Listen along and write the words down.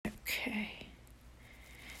Okay.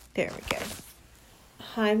 There we go.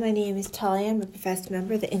 Hi, my name is Talia. I'm a professed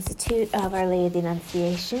member of the Institute of Our Lady of the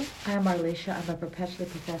Annunciation. I'm Arlisha. I'm a perpetually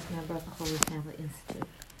professed member of the Holy Family Institute.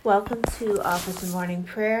 Welcome to Office of Morning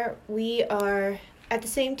Prayer. We are at the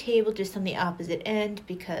same table, just on the opposite end,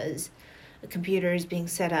 because the computer is being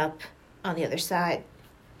set up on the other side,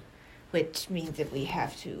 which means that we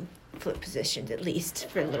have to flip positions at least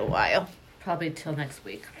for a little while. Probably till next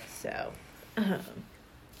week. So,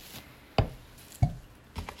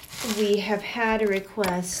 we have had a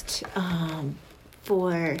request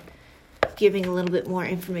for giving a little bit more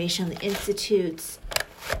information on the institutes,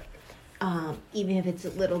 even if it's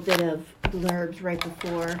a little bit of blurbs right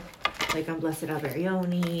before, like on Blessed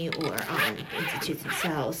Alberione or on the institutes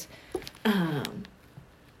themselves.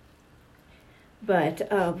 But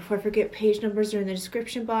before I forget, page numbers are in the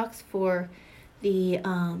description box for the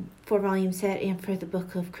 4-volume set and for the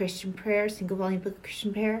Book of Christian Prayer, single volume Book of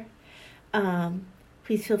Christian Prayer.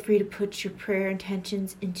 Please feel free to put your prayer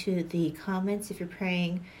intentions into the comments. If you're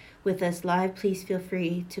praying with us live, please feel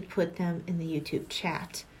free to put them in the YouTube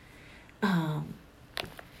chat. But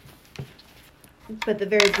the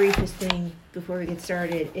very briefest thing before we get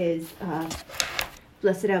started is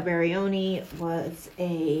Blessed Alberione was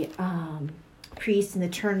a priest in the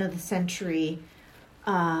turn of the century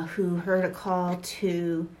who heard a call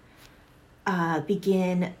to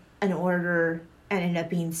begin an order, and ended up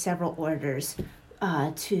being several orders.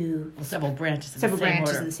 Several branches in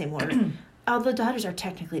the same order. Although daughters are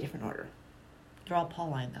technically a different order. They're all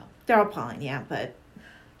Pauline, though. They're all Pauline, yeah, but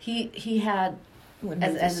he had,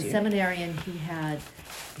 as a seminarian, he had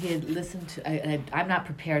listened to. I'm not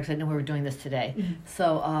prepared because I know we were doing this today. Mm-hmm.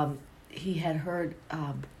 So he had heard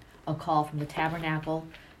a call from the Tabernacle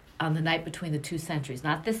on the night between the two centuries,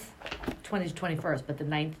 not this 20th to 21st, but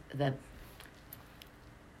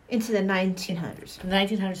into the 1900s. From the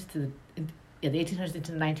 1900s to the 1800s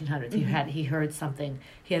into the 1900s. Mm-hmm. He heard something.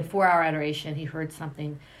 He had 4-hour adoration. He heard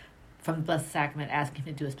something from the Blessed Sacrament asking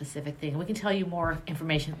him to do a specific thing. And we can tell you more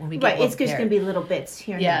information when we get Right, it's just going to be little bits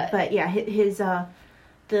here and there. But yeah, his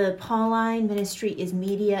the Pauline ministry is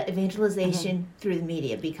media evangelization through the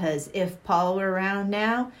media, because if Paul were around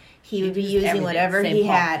now, he would be using whatever he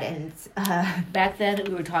had. And back then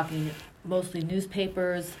we were talking mostly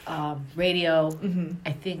newspapers, radio. Mm-hmm.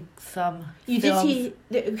 I think some you films. did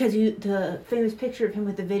see because the famous picture of him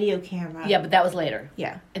with the video camera. Yeah, but that was later.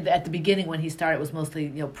 Yeah, at the beginning when he started, it was mostly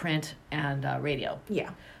print and radio.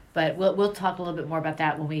 Yeah, but we'll talk a little bit more about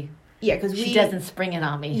that when we. Yeah, because she doesn't spring it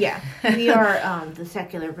on me. Yeah, we are the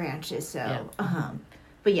secular branches. So, yeah.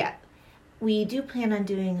 But yeah, we do plan on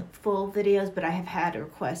doing full videos. But I have had a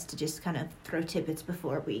request to just kind of throw tidbits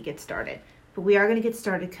before we get started. But we are going to get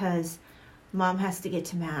started because Mom has to get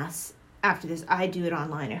to Mass after this. I do it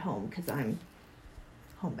online at home because I'm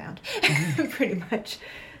homebound, pretty much.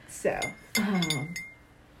 So,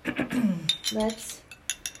 let's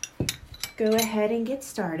go ahead and get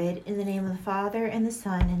started. In the name of the Father, and the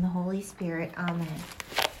Son, and the Holy Spirit. Amen.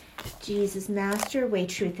 Jesus, Master, way,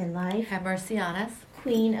 truth, and life. Have mercy on us.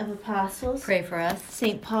 Queen of Apostles. Pray for us.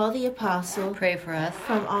 St. Paul the Apostle. Pray for us.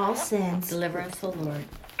 From all sins. Deliver us, O Lord.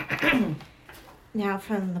 Now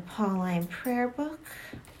from the Pauline Prayer Book.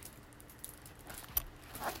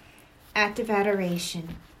 Act of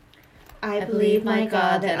Adoration. I believe, my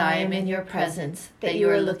God, that I am in your presence, that you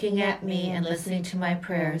are looking at me and listening to my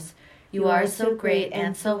prayers. You are so great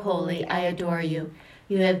and so holy, I adore you.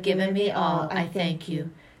 You have given me all, I thank you.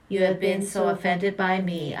 You have been so offended by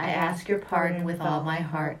me, I ask your pardon with all my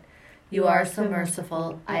heart. You are so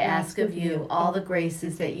merciful, I ask of you all the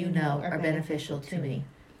graces that you know are beneficial to me.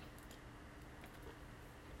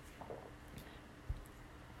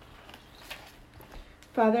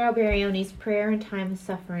 Father Alberione's Prayer in Time of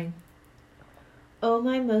Suffering. O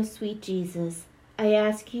my most sweet Jesus, I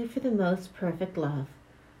ask you for the most perfect love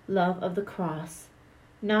of the cross,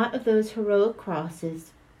 not of those heroic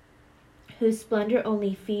crosses whose splendor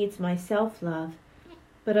only feeds my self-love,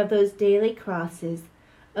 but of those daily crosses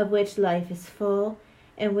of which life is full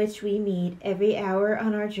and which we meet every hour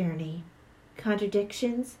on our journey.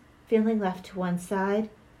 Contradictions, feeling left to one side,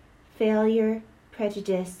 failure,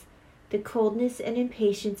 prejudice, the coldness and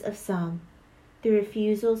impatience of some, the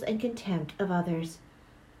refusals and contempt of others,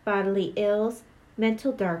 bodily ills,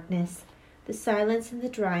 mental darkness, the silence and the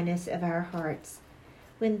dryness of our hearts.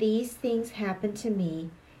 When these things happen to me,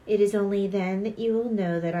 it is only then that you will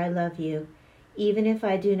know that I love you, even if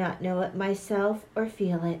I do not know it myself or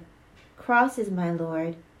feel it. Crosses, my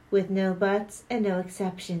Lord, with no buts and no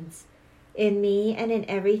exceptions. In me and in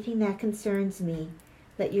everything that concerns me,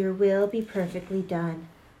 let your will be perfectly done.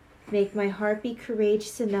 Make my heart be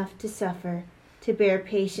courageous enough to suffer, to bear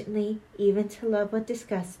patiently, even to love what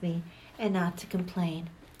disgusts me, and not to complain.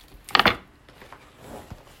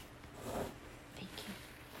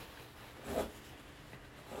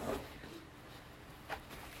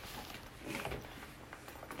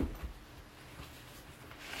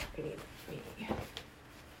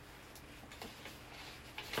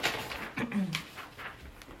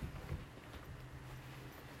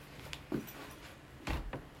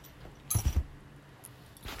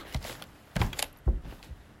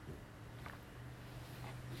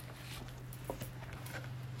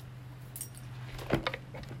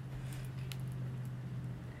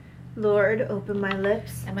 Lord, open my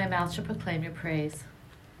lips, and my mouth shall proclaim your praise.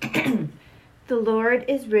 The Lord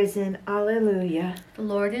is risen, Alleluia. The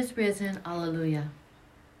Lord is risen, Alleluia.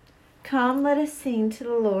 Come, let us sing to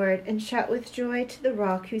the Lord, and shout with joy to the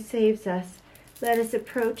rock who saves us. Let us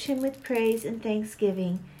approach him with praise and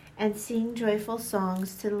thanksgiving, and sing joyful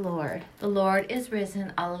songs to the Lord. The Lord is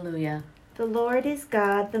risen, Alleluia. The Lord is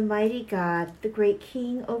God, the mighty God, the great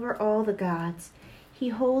King over all the gods. He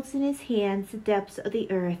holds in his hands the depths of the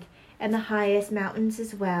earth, and the highest mountains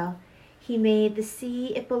as well. He made the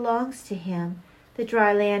sea, it belongs to him, the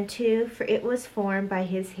dry land too, for it was formed by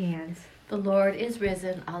his hands. The Lord is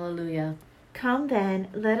risen, Alleluia. Come then,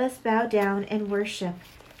 let us bow down and worship,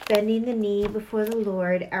 bending the knee before the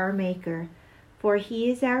Lord our Maker. For he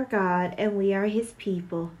is our God, and we are his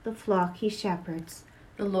people, the flock he shepherds.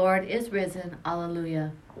 The Lord is risen,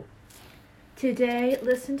 Alleluia. Today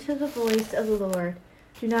listen to the voice of the Lord.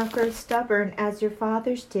 Do not grow stubborn as your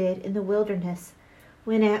fathers did in the wilderness,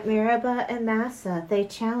 when at Meribah and Massah they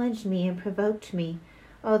challenged me and provoked me,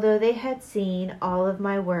 although they had seen all of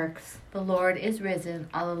my works. The Lord is risen,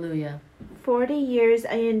 Alleluia. 40 years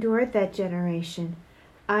I endured that generation.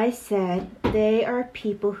 I said, they are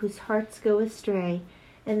people whose hearts go astray,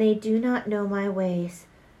 and they do not know my ways.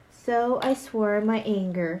 So I swore in my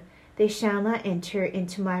anger, they shall not enter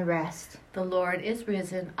into my rest. The Lord is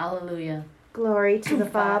risen, Alleluia. Glory to the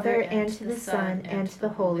Father, and to the Son, and to the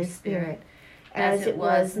Holy Spirit, as it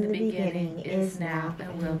was in the beginning, is now,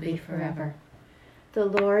 and will be forever. The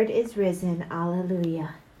Lord is risen,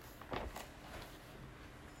 Alleluia.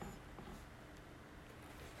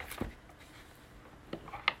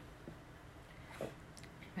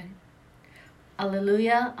 Ready?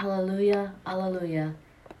 Alleluia, Alleluia, Alleluia.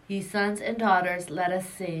 Ye sons and daughters, let us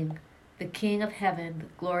sing. The King of heaven, the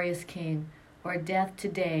glorious King, o'er death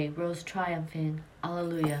today rose triumphing.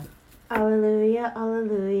 Alleluia. Alleluia,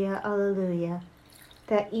 Alleluia, Alleluia.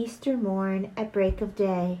 That Easter morn at break of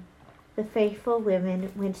day, the faithful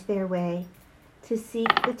women went their way to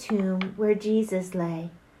seek the tomb where Jesus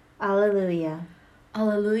lay. Alleluia.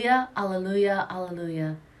 Alleluia, Alleluia,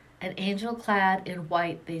 Alleluia. An angel clad in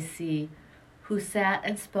white they see, who sat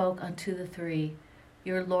and spoke unto the three.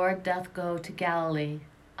 Your Lord doth go to Galilee.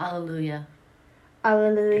 Alleluia.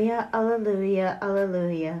 Alleluia, Alleluia,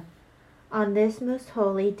 Alleluia. On this most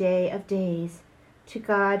holy day of days, to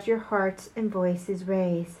God your hearts and voices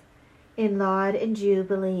raise, in laud and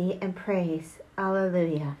jubilee and praise.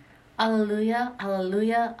 Alleluia. Alleluia,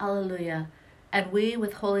 Alleluia, Alleluia. And we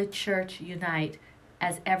with Holy Church unite,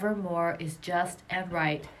 as evermore is just and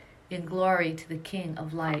right, in glory to the King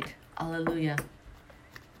of light. Alleluia.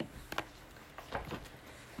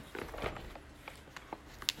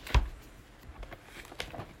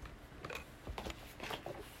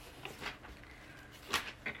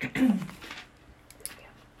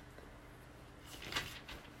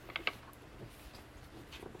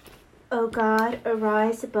 O God,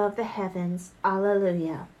 arise above the heavens.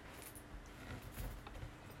 Alleluia.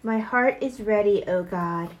 My heart is ready, O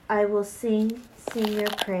God. I will sing your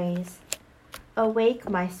praise. Awake,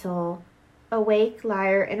 my soul. Awake,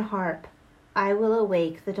 lyre and harp. I will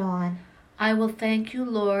awake the dawn. I will thank you,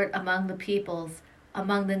 Lord, among the peoples.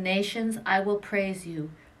 Among the nations I will praise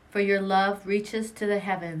you. For your love reaches to the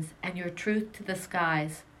heavens, and your truth to the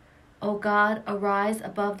skies. O God, arise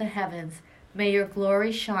above the heavens. May your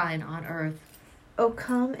glory shine on earth. O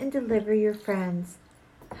come and deliver your friends.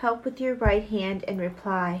 Help with your right hand and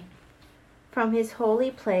reply. From his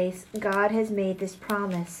holy place, God has made this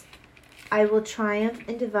promise. I will triumph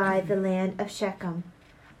and divide the land of Shechem.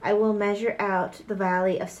 I will measure out the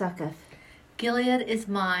valley of Succoth. Gilead is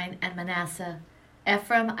mine and Manasseh.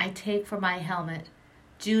 Ephraim I take for my helmet.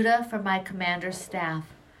 Judah for my commander's staff.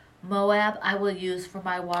 Moab I will use for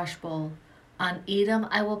my washbowl. On Edom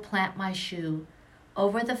I will plant my shoe.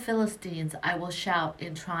 Over the Philistines I will shout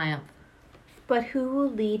in triumph. But who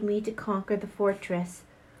will lead me to conquer the fortress?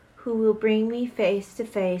 Who will bring me face to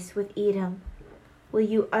face with Edom? Will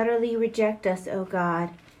you utterly reject us, O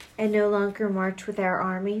God, and no longer march with our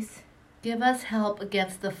armies? Give us help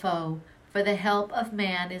against the foe, for the help of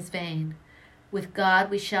man is vain. With God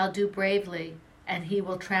we shall do bravely, and he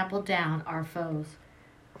will trample down our foes.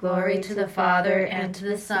 Glory to the Father, and to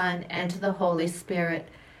the Son, and to the Holy Spirit,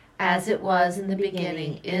 as it was in the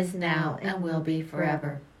beginning, is now, and will be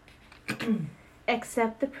forever.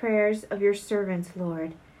 Accept the prayers of your servants,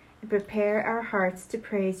 Lord, and prepare our hearts to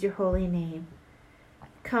praise your holy name.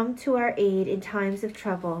 Come to our aid in times of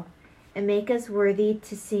trouble, and make us worthy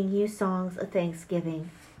to sing you songs of thanksgiving.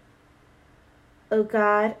 O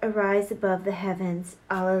God, arise above the heavens.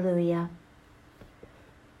 Alleluia.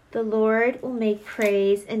 The Lord will make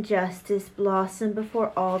praise and justice blossom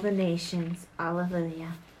before all the nations.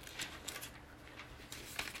 Alleluia.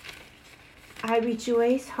 I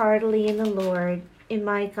rejoice heartily in the Lord. In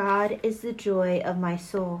my God is the joy of my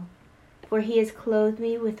soul. For he has clothed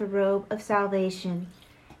me with a robe of salvation,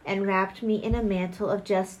 and wrapped me in a mantle of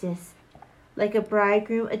justice, like a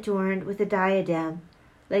bridegroom adorned with a diadem,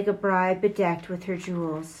 like a bride bedecked with her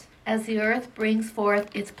jewels. As the earth brings forth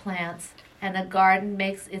its plants, and a garden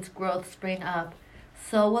makes its growth spring up,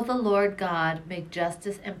 so will the Lord God make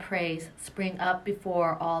justice and praise spring up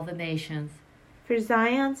before all the nations. For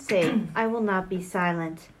Zion's sake I will not be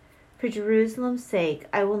silent. For Jerusalem's sake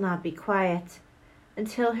I will not be quiet,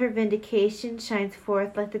 until her vindication shines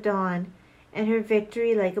forth like the dawn, and her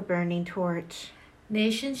victory like a burning torch.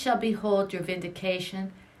 Nations shall behold your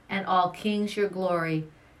vindication, and all kings your glory.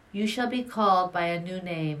 You shall be called by a new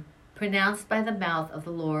name, pronounced by the mouth of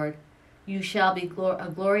the Lord. You shall be a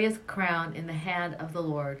glorious crown in the hand of the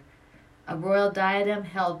Lord, a royal diadem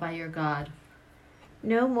held by your God.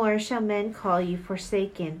 No more shall men call you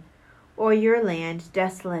forsaken, or your land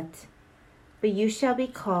desolate. But you shall be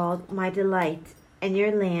called my delight, and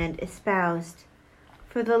your land espoused.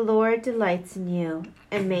 For the Lord delights in you,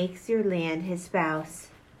 and makes your land his spouse.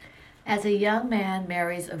 As a young man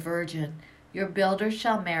marries a virgin, your builder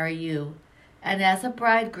shall marry you. And as a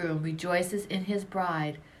bridegroom rejoices in his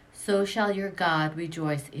bride, so shall your God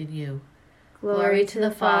rejoice in you. Glory to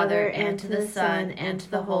the Father, and to the Son, and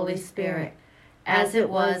to the Holy Spirit, as it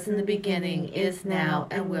was in the beginning, is now,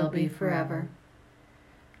 and will be forever.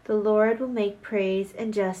 The Lord will make praise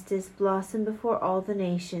and justice blossom before all the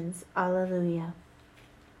nations. Alleluia.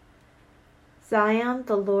 Zion,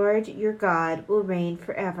 the Lord your God, will reign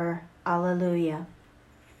forever. Alleluia.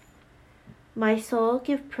 My soul,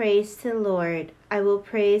 give praise to the Lord. I will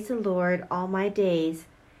praise the Lord all my days.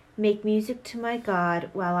 Make music to my God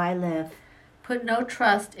while I live. Put no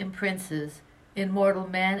trust in princes, in mortal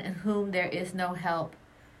men in whom there is no help.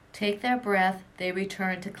 Take their breath, they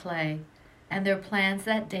return to clay, and their plans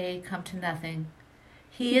that day come to nothing.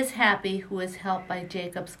 He is happy who is helped by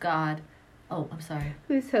Jacob's God.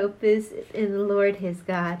 Whose hope is in the Lord his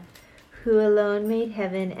God, who alone made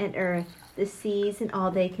heaven and earth, the seas and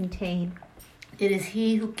all they contain. It is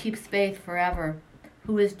he who keeps faith forever,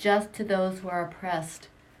 who is just to those who are oppressed.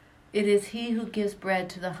 It is he who gives bread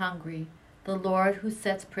to the hungry, the Lord who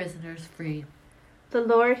sets prisoners free. The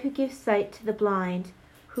Lord who gives sight to the blind,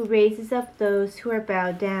 who raises up those who are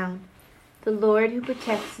bowed down. The Lord who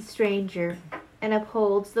protects the stranger, and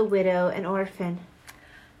upholds the widow and orphan.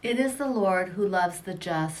 It is the Lord who loves the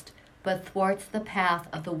just, but thwarts the path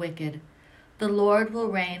of the wicked. The Lord will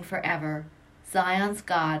reign forever, Zion's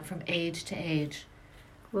God from age to age.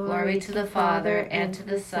 Glory to the Father, and to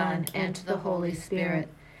the Son, and to the Holy Spirit,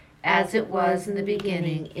 as it was in the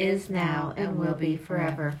beginning, is now, and will be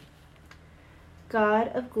forever. God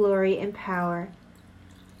of glory and power,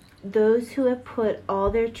 those who have put all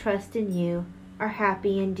their trust in you are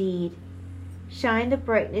happy indeed. Shine the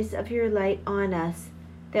brightness of your light on us,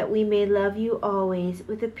 that we may love you always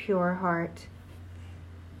with a pure heart.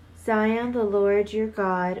 Zion, the Lord your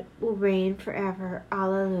God, will reign forever.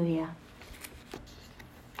 Alleluia.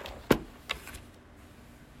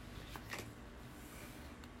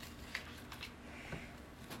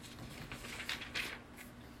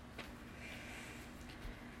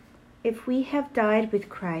 If we have died with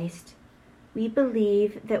Christ, we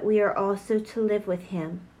believe that we are also to live with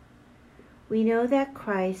him. We know that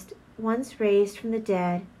Christ, once raised from the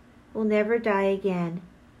dead, will never die again.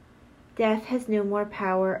 Death has no more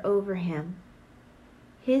power over him.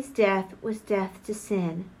 His death was death to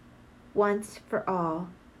sin, once for all.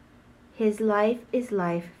 His life is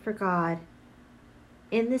life for God.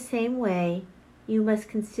 In the same way, you must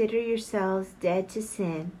consider yourselves dead to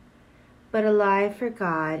sin, but alive for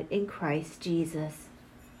God in Christ Jesus.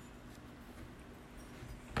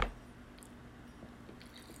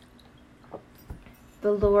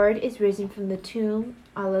 The Lord is risen from the tomb.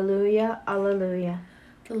 Alleluia, alleluia.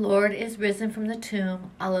 The Lord is risen from the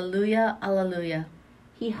tomb. Alleluia, alleluia.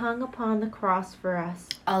 He hung upon the cross for us.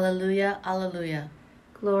 Alleluia, alleluia.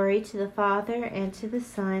 Glory to the Father, and to the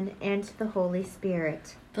Son, and to the Holy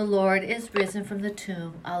Spirit. The Lord is risen from the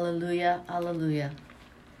tomb. Alleluia, alleluia.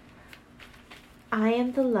 I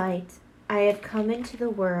am the light. I have come into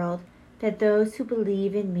the world, that those who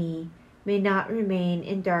believe in me may not remain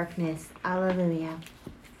in darkness. Alleluia.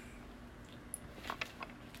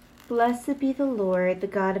 Blessed be the Lord, the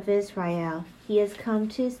God of Israel. He has come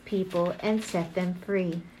to his people and set them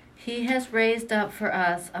free. He has raised up for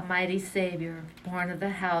us a mighty Savior, born of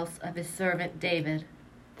the house of his servant David.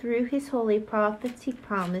 Through his holy prophets he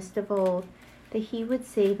promised of old that he would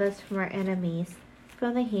save us from our enemies,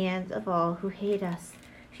 from the hands of all who hate us.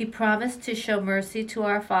 He promised to show mercy to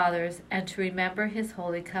our fathers and to remember his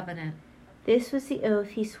holy covenant. This was the oath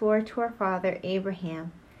he swore to our father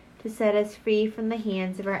Abraham, to set us free from the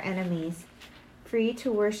hands of our enemies, free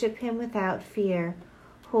to worship him without fear,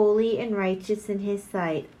 holy and righteous in his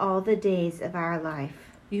sight all the days of our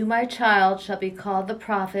life. You, my child, shall be called the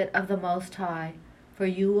prophet of the Most High, for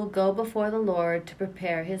you will go before the Lord to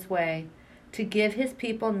prepare his way, to give his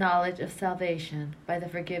people knowledge of salvation by the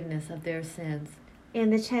forgiveness of their sins.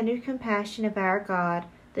 In the tender compassion of our God,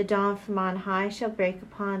 the dawn from on high shall break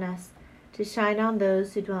upon us, to shine on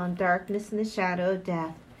those who dwell in darkness and the shadow of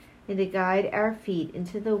death, and to guide our feet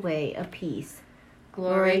into the way of peace.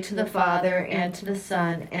 Glory to the Father, and to the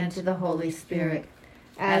Son, and to the Holy Spirit,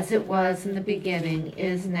 as it was in the beginning,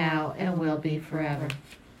 is now, and will be forever.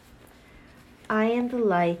 I am the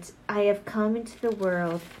light. I have come into the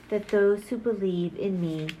world, that those who believe in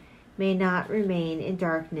me may not remain in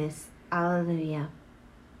darkness. Alleluia.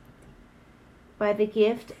 By the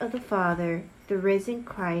gift of the Father, the risen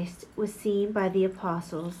Christ was seen by the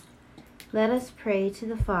apostles. Let us pray to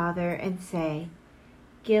the Father and say,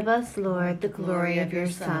 Give us, Lord, the glory of your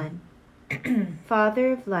Son.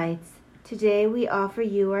 Father of lights, today we offer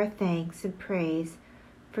you our thanks and praise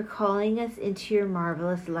for calling us into your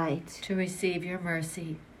marvelous light. To receive your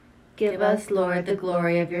mercy. Give us, Lord, the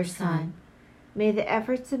glory of your Son. May the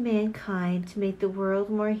efforts of mankind to make the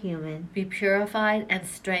world more human be purified and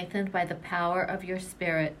strengthened by the power of your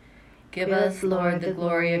Spirit. Give us, Lord, the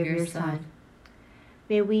glory of your Son.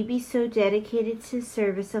 May we be so dedicated to the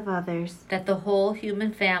service of others that the whole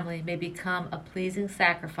human family may become a pleasing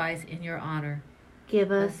sacrifice in your honor.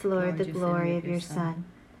 Give us, Lord, the glory of your Son.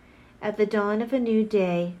 At the dawn of a new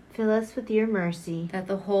day, fill us with your mercy, that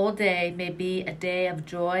the whole day may be a day of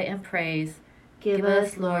joy and praise. Give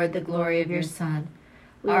us, Lord, the glory of your Son.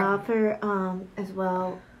 We offer as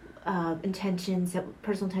well personal intentions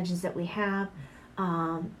that we have.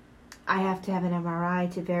 I have to have an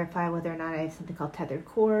MRI to verify whether or not I have something called tethered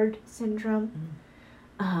cord syndrome.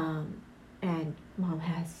 And Mom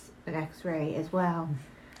has an x-ray as well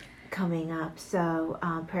coming up. So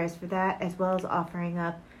prayers for that, as well as offering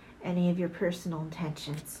up any of your personal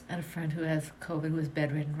intentions. And a friend who has COVID, who is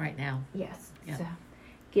bedridden right now. Yes. Yep. So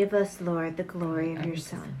give us, Lord, the glory of your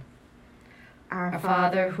Son. Our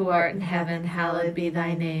Father, who art in heaven, hallowed be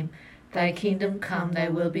thy name. Thy kingdom come, thy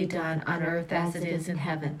will be done, on earth as it is in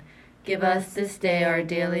heaven. Give us this day our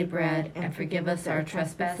daily bread, and forgive us our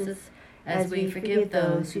trespasses, as we forgive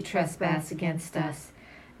those who trespass against us.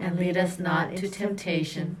 And lead us not into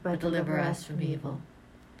temptation, but deliver us from evil.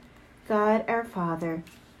 God our Father,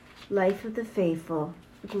 life of the faithful,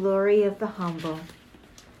 glory of the humble,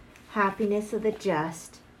 happiness of the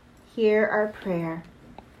just, hear our prayer.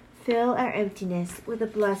 Fill our emptiness with the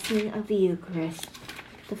blessing of the Eucharist,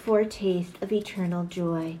 the foretaste of eternal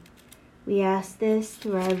joy. We ask this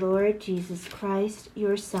through our Lord Jesus Christ,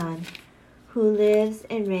 your Son, who lives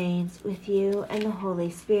and reigns with you and the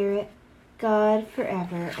Holy Spirit, God,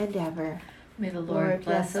 forever and ever. May the Lord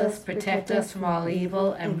bless us, protect us from all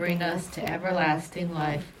evil, and bring us to everlasting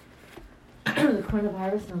life. The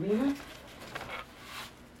Coronavirus Novena.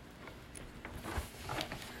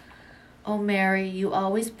 O Mary, you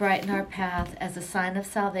always brighten our path as a sign of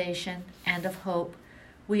salvation and of hope.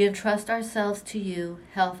 We entrust ourselves to you,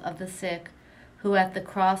 health of the sick, who at the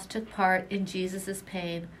cross took part in Jesus'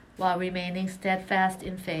 pain while remaining steadfast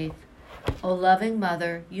in faith. O loving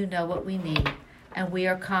Mother, you know what we need, and we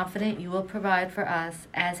are confident you will provide for us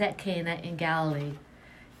as at Cana in Galilee.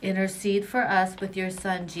 Intercede for us with your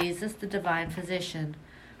Son, Jesus, the divine physician,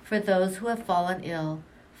 for those who have fallen ill,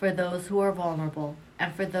 for those who are vulnerable,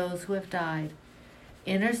 and for those who have died.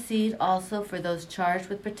 Intercede also for those charged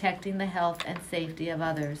with protecting the health and safety of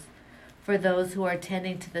others, for those who are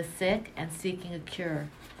tending to the sick and seeking a cure.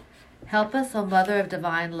 Help us, O Mother of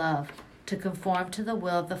divine love, to conform to the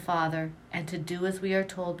will of the Father and to do as we are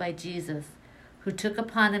told by Jesus, who took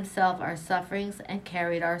upon himself our sufferings and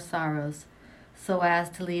carried our sorrows, so as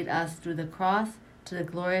to lead us through the cross to the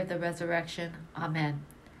glory of the resurrection. Amen.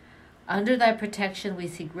 Under thy protection we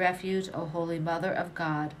seek refuge, O Holy Mother of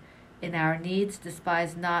God. In our needs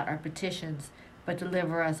despise not our petitions, but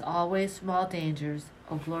deliver us always from all dangers,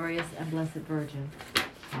 O glorious and blessed Virgin.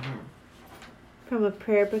 Amen. From a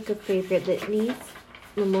prayer book of favorite litanies,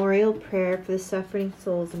 Memorial Prayer for the Suffering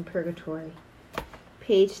Souls in Purgatory,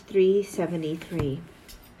 page 373.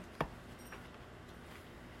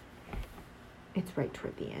 It's right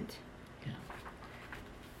toward the end. Yeah.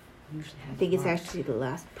 I think it's actually the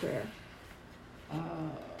last prayer.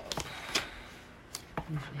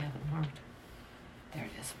 Usually have it marked. There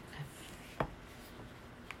it is. Okay.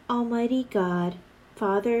 Almighty God,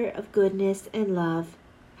 Father of goodness and love,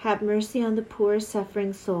 have mercy on the poor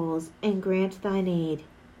suffering souls and grant thine aid.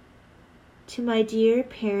 To my dear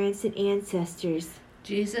parents and ancestors,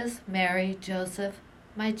 Jesus, Mary, Joseph,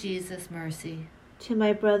 my Jesus, mercy. to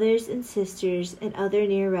my brothers and sisters and other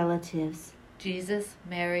near relatives, Jesus,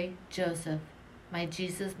 Mary, Joseph, my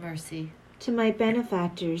Jesus, mercy. to my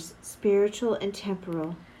benefactors, spiritual and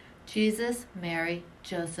temporal, Jesus, Mary,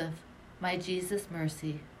 Joseph, my Jesus,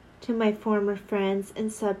 mercy. to my former friends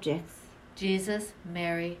and subjects, Jesus,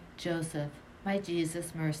 Mary, Joseph, my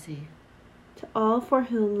Jesus, mercy. to all for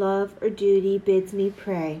whom love or duty bids me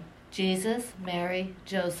pray, Jesus, Mary,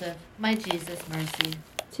 Joseph, my Jesus, mercy.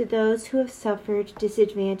 to those who have suffered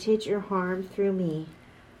disadvantage or harm through me,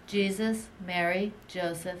 Jesus, Mary,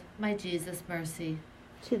 Joseph, my Jesus, mercy.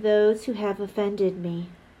 to those who have offended me,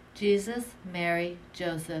 Jesus, Mary,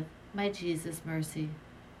 Joseph, my Jesus, mercy.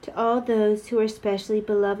 to all those who are specially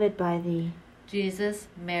beloved by thee, Jesus,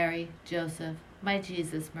 Mary, Joseph, my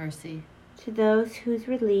Jesus, mercy. to those whose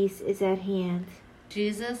release is at hand,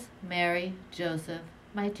 Jesus, Mary, Joseph,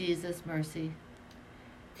 my Jesus, mercy.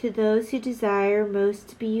 to those who desire most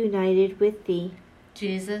to be united with thee,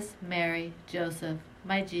 Jesus, Mary, Joseph,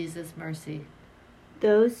 my Jesus, mercy. to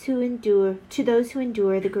those who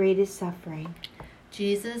endure the greatest suffering,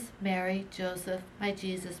 Jesus, Mary, Joseph, my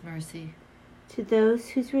Jesus, mercy. to those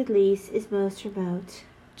whose release is most remote,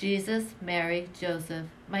 Jesus, Mary, Joseph,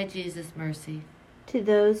 my Jesus, mercy. to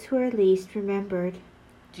those who are least remembered,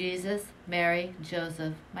 Jesus, Mary,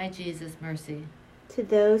 Joseph, my Jesus, mercy. to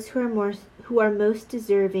those who are most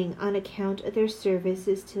deserving on account of their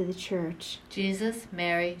services to the Church, Jesus,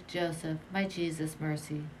 Mary, Joseph, my Jesus,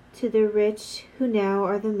 mercy. to the rich who now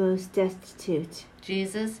are the most destitute,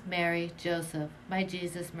 Jesus, Mary, Joseph, my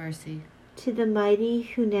Jesus, mercy. to the mighty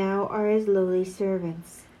who now are as lowly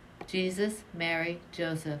servants, Jesus, Mary,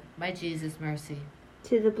 Joseph, my Jesus, mercy.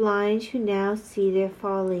 to the blind who now see their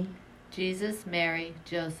folly, Jesus, Mary,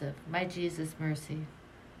 Joseph, my Jesus, mercy.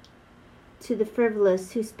 to the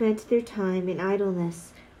frivolous who spent their time in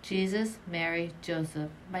idleness, Jesus, Mary, Joseph,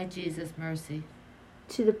 my Jesus, mercy.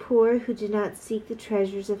 to the poor who did not seek the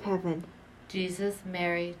treasures of heaven, Jesus,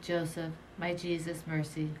 Mary, Joseph, my Jesus,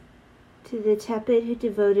 mercy. to the tepid who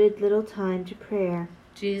devoted little time to prayer,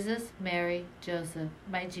 Jesus, Mary, Joseph,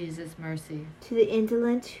 my Jesus, mercy. to the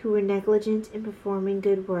indolent who were negligent in performing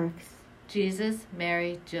good works, Jesus,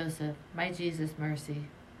 Mary, Joseph, my Jesus, mercy.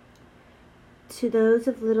 to those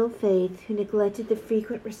of little faith who neglected the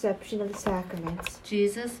frequent reception of the sacraments,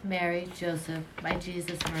 Jesus, Mary, Joseph, my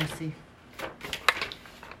Jesus, mercy.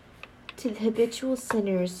 to the habitual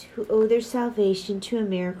sinners who owe their salvation to a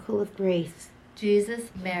miracle of grace, Jesus,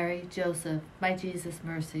 Mary, Joseph, my Jesus,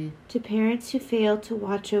 mercy. to parents who fail to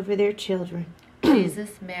watch over their children,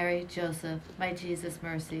 Jesus, Mary, Joseph, my Jesus,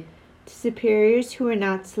 mercy. to superiors who are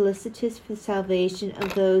not solicitous for the salvation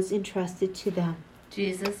of those entrusted to them,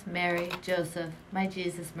 Jesus, Mary, Joseph, my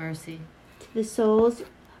Jesus, mercy. to the souls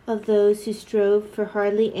of those who strove for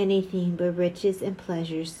hardly anything but riches and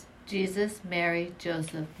pleasures, Jesus, Mary,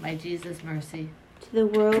 Joseph, my Jesus, mercy. to the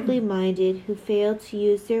worldly minded who fail to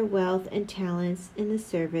use their wealth and talents in the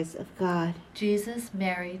service of God, Jesus,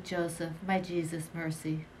 Mary, Joseph, my Jesus,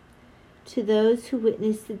 mercy. to those who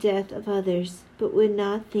witness the death of others but would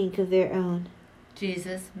not think of their own,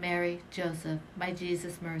 Jesus, Mary, Joseph, my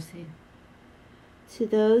Jesus, mercy. to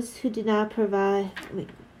those who did not provide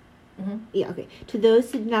to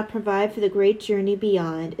those who did not provide for the great journey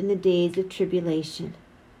beyond in the days of tribulation,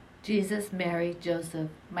 Jesus, Mary, Joseph,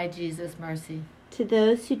 my Jesus, mercy. to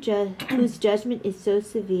those whose judgment is so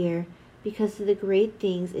severe because of the great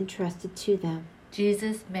things entrusted to them,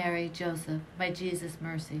 Jesus, Mary, Joseph, my Jesus,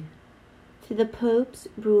 mercy. to the popes,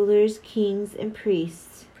 rulers, kings, and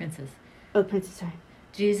priests. Princes. Princess, sorry.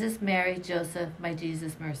 Jesus, Mary, Joseph, my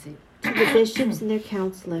Jesus, mercy. To the bishops and their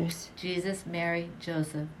counselors. Jesus, Mary,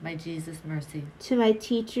 Joseph, my Jesus, mercy. To my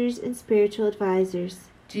teachers and spiritual advisors.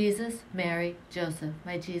 Jesus, Mary, Joseph,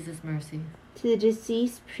 my Jesus, mercy. To the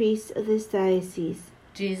deceased priests of this diocese.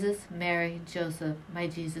 Jesus, Mary, Joseph, my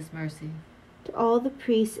Jesus, mercy. to all the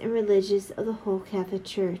priests and religious of the whole Catholic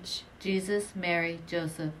Church, Jesus, Mary,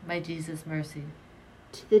 Joseph, my Jesus, mercy.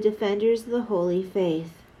 to the defenders of the Holy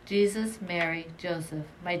Faith, Jesus, Mary, Joseph,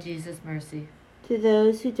 my Jesus, mercy. to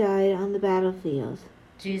those who died on the battlefield,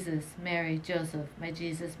 Jesus, Mary, Joseph, my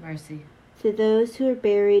Jesus, mercy. to those who are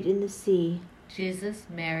buried in the sea, Jesus,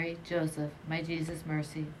 Mary, Joseph, my Jesus,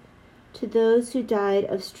 mercy. to those who died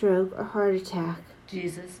of stroke or heart attack,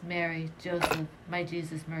 Jesus, Mary, Joseph, my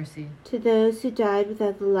Jesus, mercy. to those who died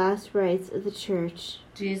without the last rites of the Church,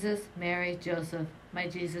 Jesus, Mary, Joseph, my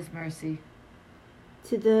Jesus, mercy.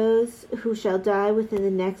 to those who shall die within the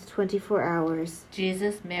next 24 hours,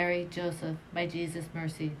 Jesus, Mary, Joseph, my Jesus,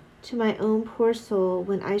 mercy. to my own poor soul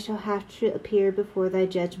when I shall have to appear before thy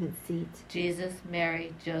judgment seat. Jesus,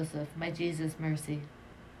 Mary, Joseph, my Jesus, mercy.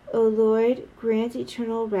 O Lord, grant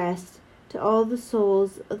eternal rest to all the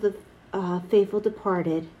souls of the faithful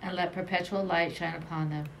departed. And let perpetual light shine upon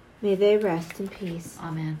them. May they rest in peace.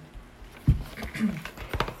 Amen.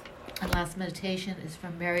 And last meditation is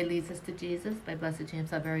from Mary Leads Us to Jesus by Blessed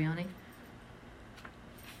James Alberione.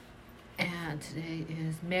 And today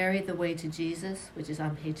is Mary, the Way to Jesus, which is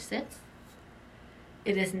on page 6.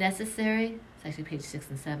 It is necessary, it's actually page 6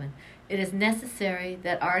 and 7. It is necessary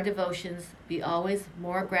that our devotions be always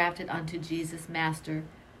more grafted unto Jesus Master,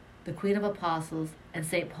 the Queen of Apostles, and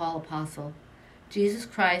St. Paul Apostle. Jesus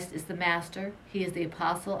Christ is the Master. He is the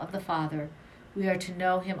Apostle of the Father. We are to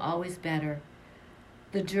know him always better.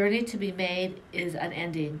 The journey to be made is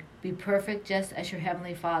unending. Be perfect just as your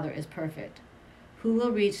Heavenly Father is perfect. Who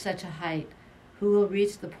will reach such a height? Who will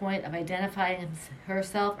reach the point of identifying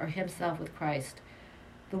herself or himself with Christ?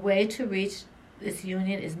 The way to reach this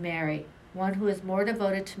union is Mary. One who is more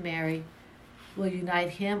devoted to Mary will unite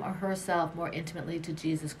him or herself more intimately to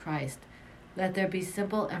Jesus Christ. Let there be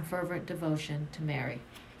simple and fervent devotion to Mary.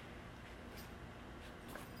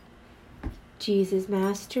 Jesus,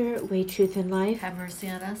 Master, way, truth, and life. Have mercy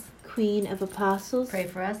on us. Queen of Apostles. Pray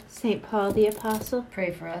for us. St. Paul the Apostle.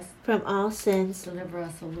 Pray for us. From all sins. Deliver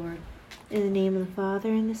us, O Lord. In the name of the Father,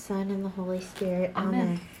 and the Son, and the Holy Spirit.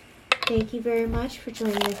 Amen. Thank you very much for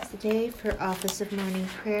joining us today for Office of Morning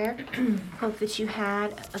Prayer. Hope that you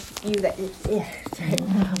have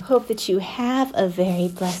a very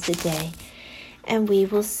blessed day, and we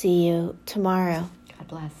will see you tomorrow. God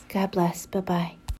bless. God bless. Bye-bye.